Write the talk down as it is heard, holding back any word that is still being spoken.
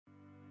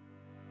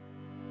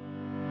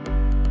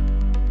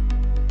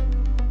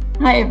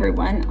Hi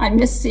everyone, I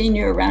miss seeing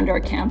you around our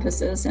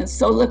campuses and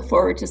so look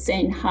forward to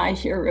saying hi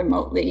here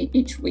remotely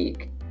each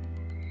week.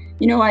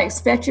 You know, I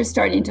expect you're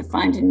starting to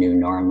find a new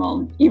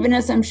normal, even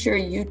as I'm sure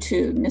you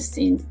too miss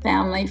seeing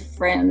family,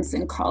 friends,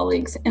 and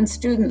colleagues and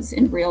students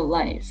in real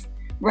life,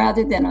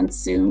 rather than on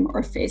Zoom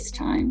or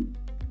FaceTime.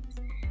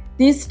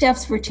 These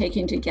steps we're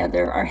taking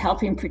together are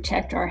helping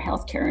protect our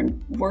healthcare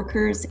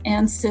workers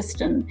and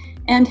system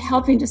and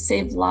helping to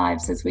save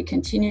lives as we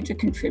continue to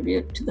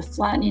contribute to the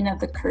flattening of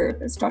the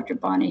curve, as Dr.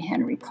 Bonnie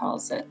Henry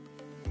calls it.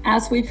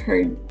 As we've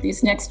heard,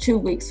 these next 2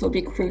 weeks will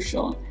be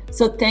crucial,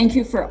 so thank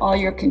you for all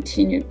your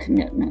continued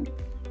commitment.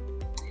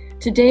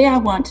 Today, I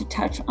want to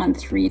touch on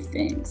 3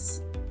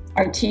 things: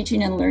 our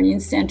Teaching and Learning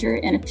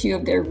Center and a few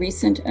of their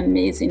recent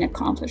amazing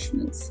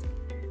accomplishments,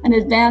 an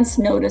advance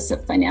notice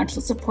of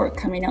financial support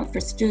coming out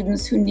for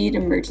students who need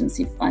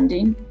emergency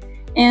funding,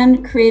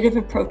 and creative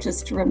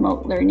approaches to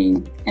remote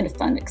learning and a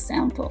fun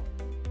example.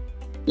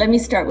 Let me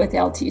start with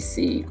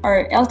LTC.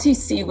 Our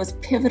LTC was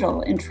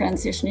pivotal in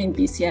transitioning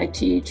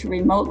BCIT to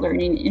remote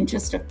learning in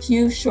just a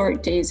few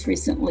short days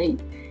recently,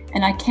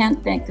 and I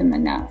can't thank them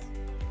enough.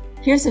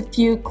 Here's a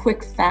few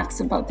quick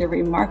facts about their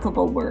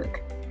remarkable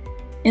work.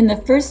 In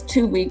the first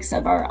 2 weeks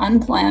of our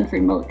unplanned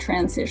remote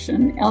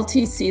transition,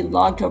 LTC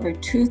logged over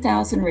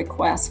 2,000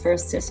 requests for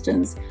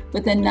assistance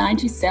with a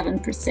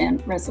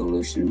 97%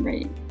 resolution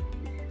rate.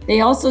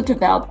 They also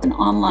developed an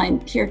online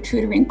peer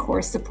tutoring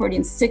course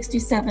supporting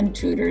 67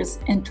 tutors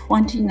and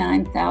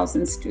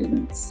 29,000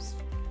 students.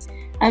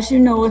 As you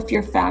know, if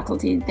you're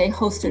faculty, they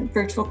hosted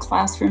virtual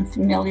classroom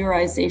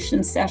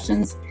familiarization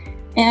sessions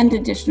and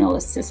additional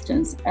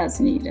assistance as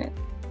needed.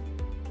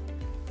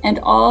 And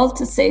all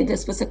to say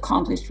this was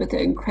accomplished with the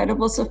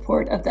incredible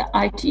support of the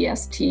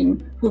ITS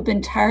team, who've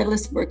been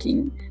tireless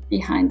working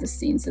behind the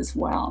scenes as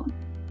well.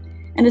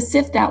 And as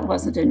if that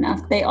wasn't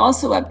enough, they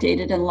also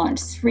updated and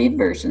launched 3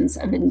 versions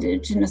of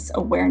Indigenous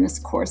awareness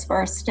course for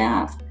our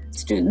staff,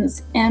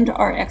 students, and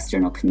our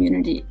external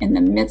community in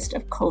the midst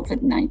of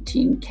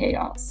COVID-19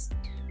 chaos.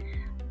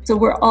 So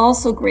we're all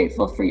so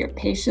grateful for your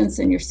patience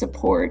and your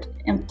support,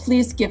 and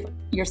please give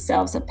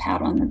yourselves a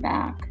pat on the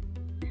back.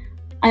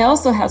 I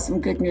also have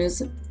some good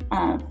news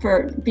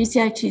for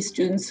BCIT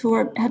students who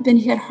have been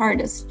hit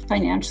hardest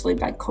financially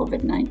by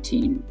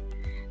COVID-19.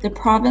 The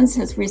province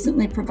has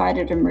recently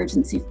provided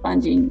emergency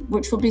funding,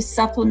 which will be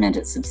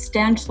supplemented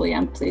substantially,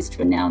 I'm pleased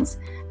to announce,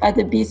 by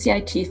the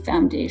BCIT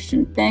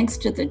Foundation, thanks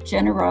to the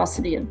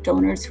generosity of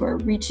donors who are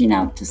reaching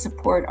out to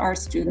support our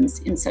students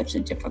in such a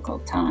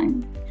difficult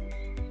time.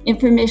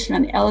 Information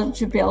on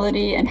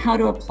eligibility and how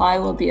to apply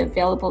will be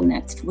available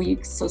next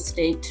week, so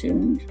stay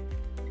tuned.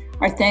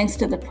 Our thanks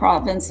to the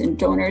province and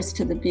donors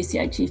to the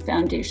BCIT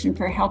Foundation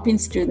for helping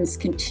students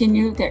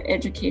continue their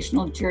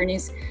educational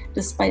journeys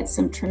despite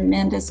some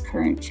tremendous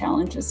current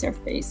challenges they're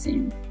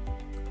facing.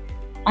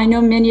 I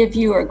know many of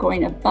you are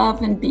going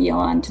above and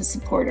beyond to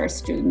support our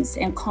students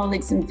and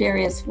colleagues in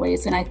various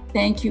ways, and I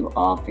thank you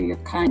all for your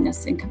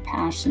kindness and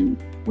compassion.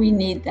 We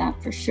need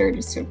that for sure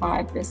to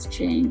survive this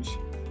change.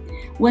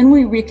 When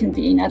we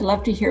reconvene, I'd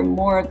love to hear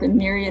more of the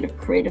myriad of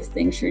creative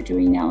things you're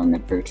doing now in the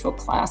virtual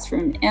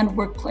classroom and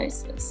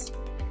workplaces.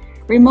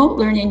 Remote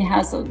learning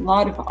has a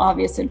lot of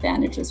obvious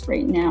advantages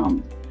right now,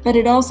 but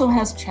it also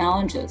has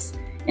challenges,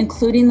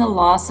 including the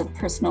loss of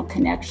personal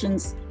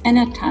connections and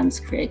at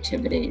times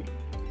creativity.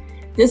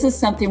 This is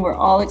something we're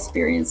all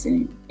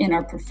experiencing in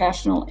our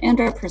professional and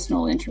our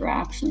personal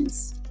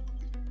interactions.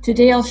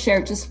 Today, I'll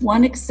share just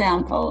one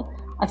example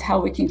of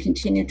how we can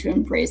continue to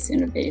embrace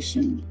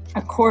innovation,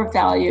 a core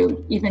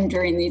value even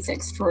during these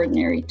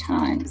extraordinary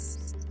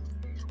times.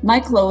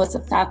 Mike Lowe is a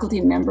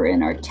faculty member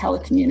in our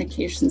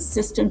telecommunications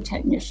system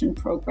technician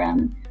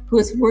program who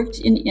has worked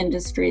in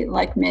industry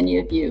like many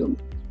of you,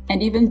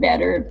 and even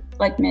better,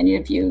 like many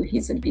of you,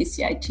 he's a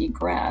BCIT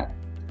grad.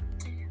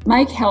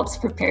 Mike helps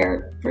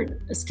prepare for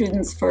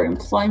students for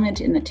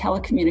employment in the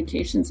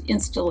telecommunications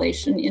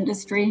installation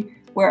industry,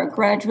 where our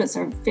graduates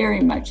are very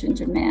much in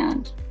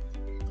demand.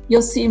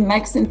 You'll see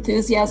Mike's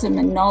enthusiasm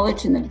and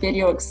knowledge in the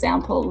video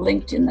example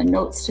linked in the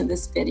notes to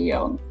this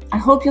video. I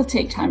hope you'll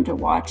take time to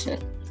watch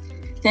it.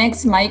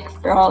 Thanks, Mike,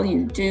 for all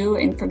you do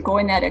and for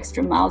going that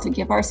extra mile to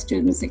give our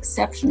students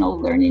exceptional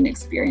learning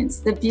experience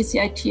that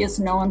BCIT is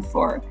known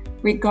for,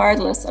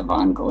 regardless of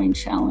ongoing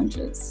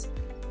challenges.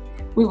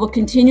 We will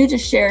continue to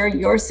share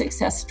your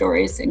success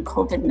stories and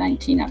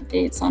COVID-19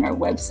 updates on our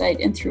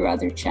website and through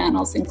other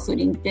channels,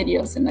 including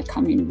videos in the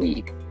coming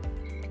week.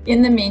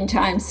 In the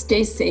meantime,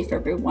 stay safe,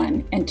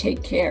 everyone, and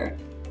take care.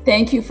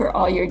 Thank you for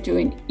all you're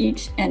doing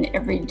each and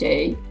every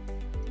day,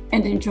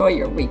 and enjoy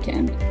your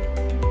weekend.